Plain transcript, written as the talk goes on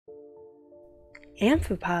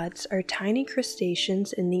Amphipods are tiny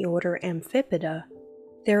crustaceans in the order Amphipoda.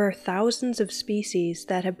 There are thousands of species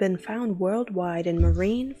that have been found worldwide in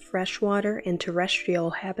marine, freshwater, and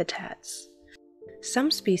terrestrial habitats.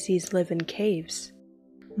 Some species live in caves.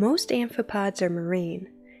 Most amphipods are marine.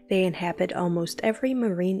 They inhabit almost every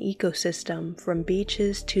marine ecosystem, from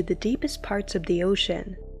beaches to the deepest parts of the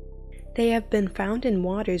ocean. They have been found in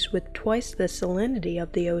waters with twice the salinity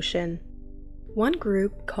of the ocean. One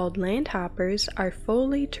group, called landhoppers, are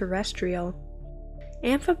fully terrestrial.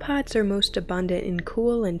 Amphipods are most abundant in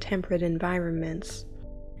cool and temperate environments.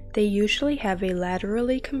 They usually have a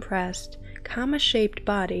laterally compressed, comma-shaped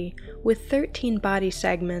body with 13 body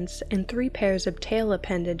segments and 3 pairs of tail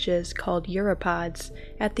appendages called uropods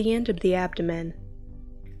at the end of the abdomen.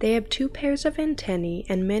 They have 2 pairs of antennae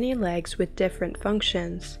and many legs with different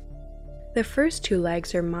functions. The first 2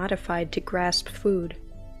 legs are modified to grasp food.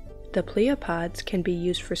 The pleopods can be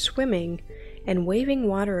used for swimming and waving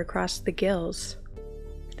water across the gills.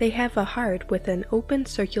 They have a heart with an open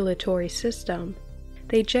circulatory system.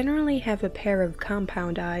 They generally have a pair of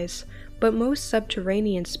compound eyes, but most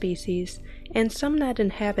subterranean species, and some that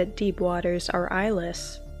inhabit deep waters, are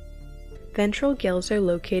eyeless. Ventral gills are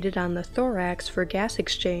located on the thorax for gas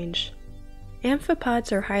exchange.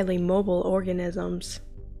 Amphipods are highly mobile organisms.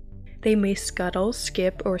 They may scuttle,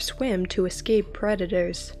 skip, or swim to escape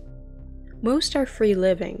predators. Most are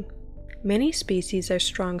free-living. Many species are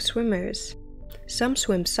strong swimmers. Some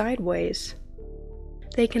swim sideways.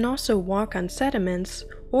 They can also walk on sediments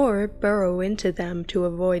or burrow into them to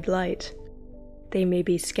avoid light. They may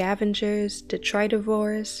be scavengers,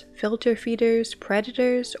 detritivores, filter feeders,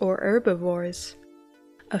 predators, or herbivores.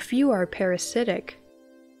 A few are parasitic.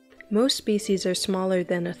 Most species are smaller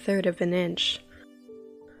than 1/3 of an inch.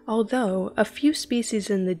 Although a few species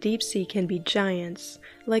in the deep sea can be giants,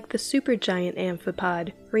 like the supergiant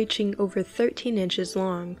amphipod, reaching over 13 inches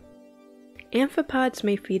long. Amphipods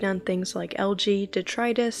may feed on things like algae,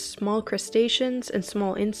 detritus, small crustaceans, and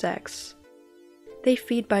small insects. They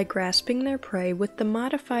feed by grasping their prey with the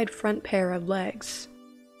modified front pair of legs.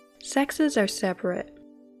 Sexes are separate.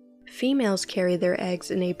 Females carry their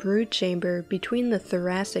eggs in a brood chamber between the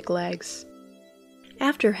thoracic legs.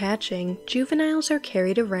 After hatching, juveniles are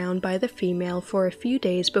carried around by the female for a few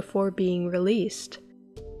days before being released.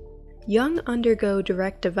 Young undergo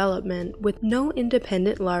direct development with no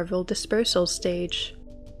independent larval dispersal stage.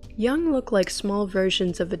 Young look like small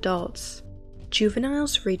versions of adults.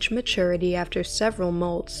 Juveniles reach maturity after several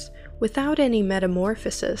molts, without any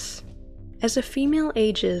metamorphosis. As a female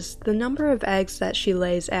ages, the number of eggs that she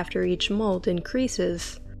lays after each molt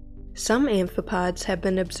increases. Some amphipods have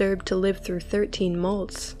been observed to live through 13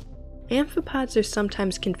 molts. Amphipods are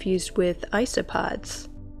sometimes confused with isopods.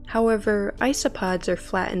 However, isopods are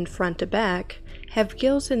flattened front to back, have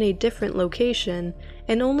gills in a different location,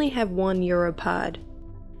 and only have 1 uropod.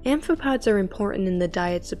 Amphipods are important in the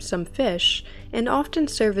diets of some fish, and often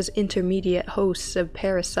serve as intermediate hosts of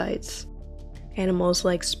parasites. Animals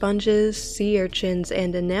like sponges, sea urchins,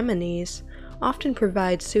 and anemones often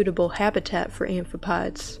provide suitable habitat for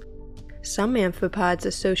amphipods. Some amphipods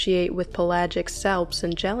associate with pelagic salps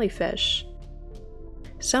and jellyfish.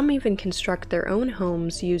 Some even construct their own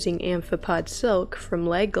homes using amphipod silk from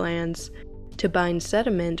leg glands to bind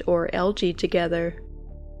sediment or algae together.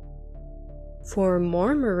 For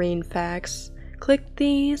more marine facts, click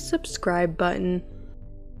the subscribe button.